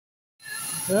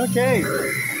Okay,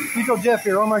 Tito Jeff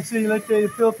here, Ormoc City,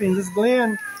 Leyte, Philippines. This is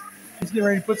Glenn. He's getting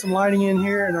ready to put some lighting in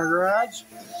here in our garage.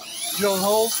 Drilling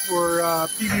holes for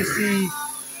PVC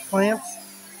clamps.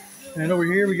 And over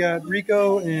here we got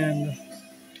Rico and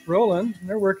Roland.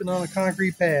 They're working on a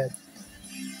concrete pad.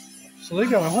 So they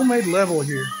got a homemade level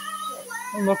here.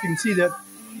 I don't know if you can see that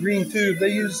green tube.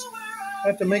 They use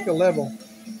that to make a level.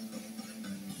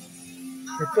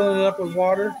 They're filling it up with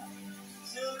water.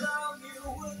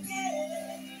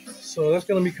 So that's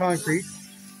going to be concrete.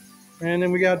 And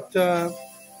then we got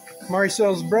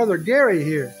Marcel's brother, Gary,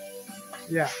 here.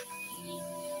 Yeah.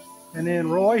 And then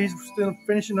Roy, he's still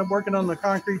finishing up working on the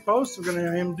concrete posts. We're going to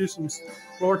have him do some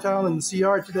floor tile in the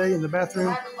CR today in the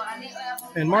bathroom.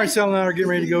 And Marcel and I are getting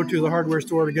ready to go to the hardware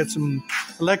store to get some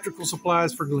electrical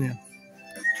supplies for Glenn.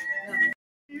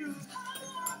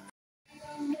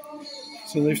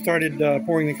 So they've started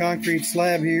pouring the concrete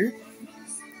slab here.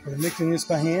 They're mixing this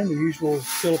by hand, the usual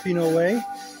Filipino way,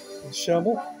 with a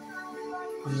shovel.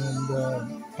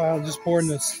 And just pouring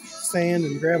the sand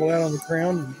and gravel out on the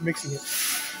ground and mixing it.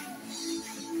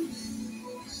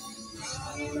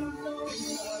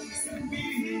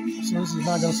 So this is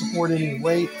not going to support any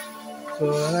weight.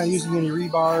 So I'm not using any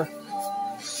rebar,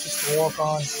 just to walk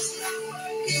on.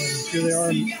 And here they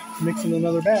are mixing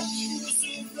another batch.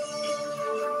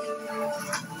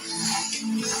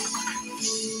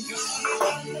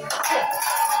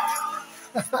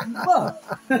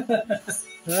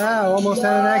 Almost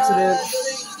had an accident.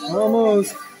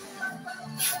 Almost.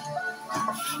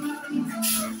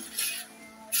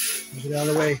 Get out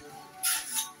of the way.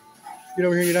 Get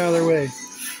over here and get out of their way.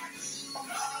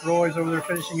 Roy's over there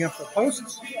finishing up the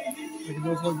posts. Making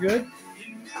those look good.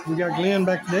 We got Glenn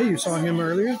back today. You saw him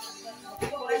earlier.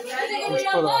 Just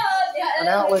put an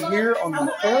outlet here on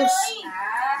the terrace.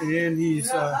 And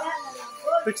he's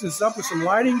fixing this up with some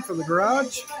lighting for the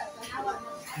garage.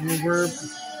 And we're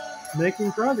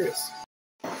making progress.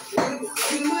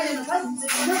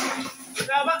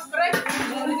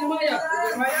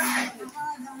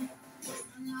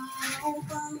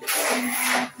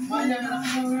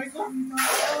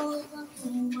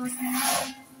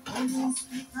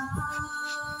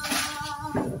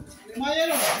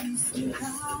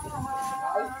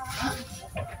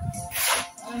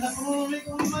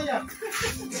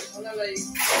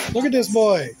 Look at this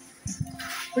boy.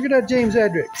 Look at that James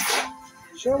Edric.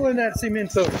 Shoveling that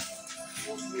cemento.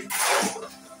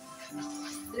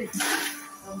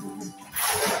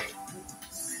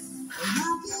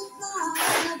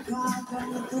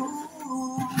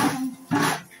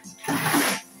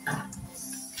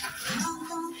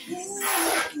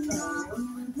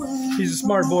 He's a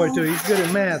smart boy too. He's good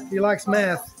at math. He likes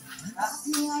math.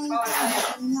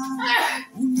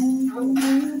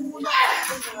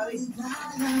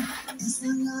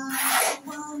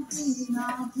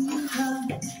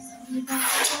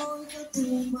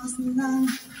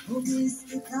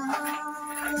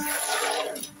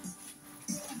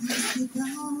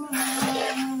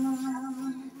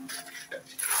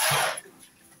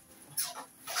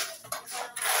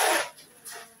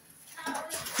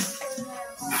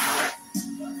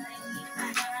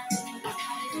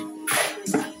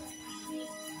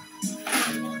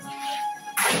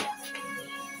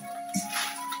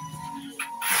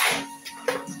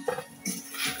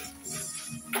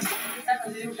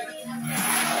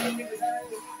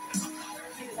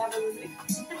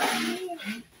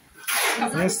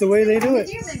 That's the way they do it.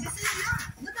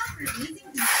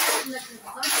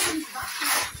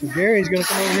 So Gary's going to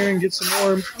come over here and get some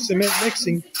more cement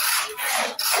mixing.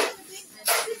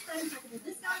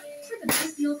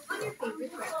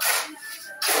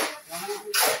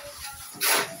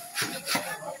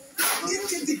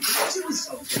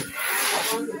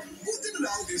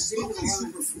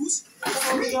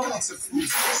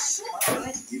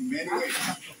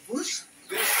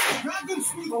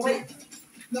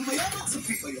 Na mayaman sa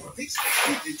prebiotics,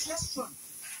 indigestion.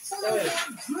 Sa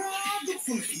dragon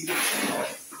full feeder.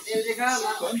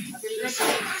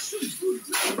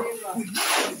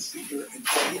 With sugar and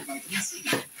vitamin C.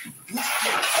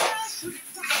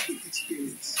 Fantastic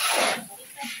experience.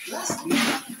 Lastly,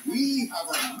 we have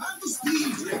our mango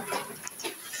steam drink.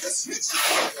 The switch to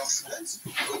antioxidants,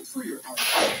 good for your heart.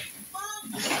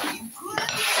 Mango steam, great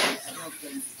health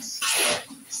benefits.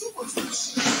 Super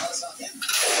delicious.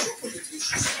 Super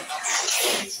delicious.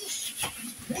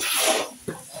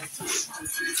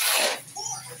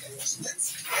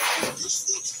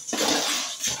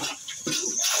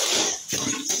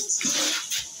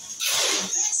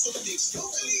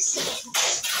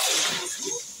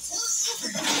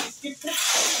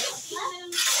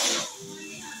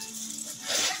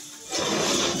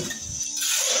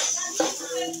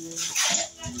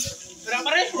 Wala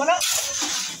pa rin, wala.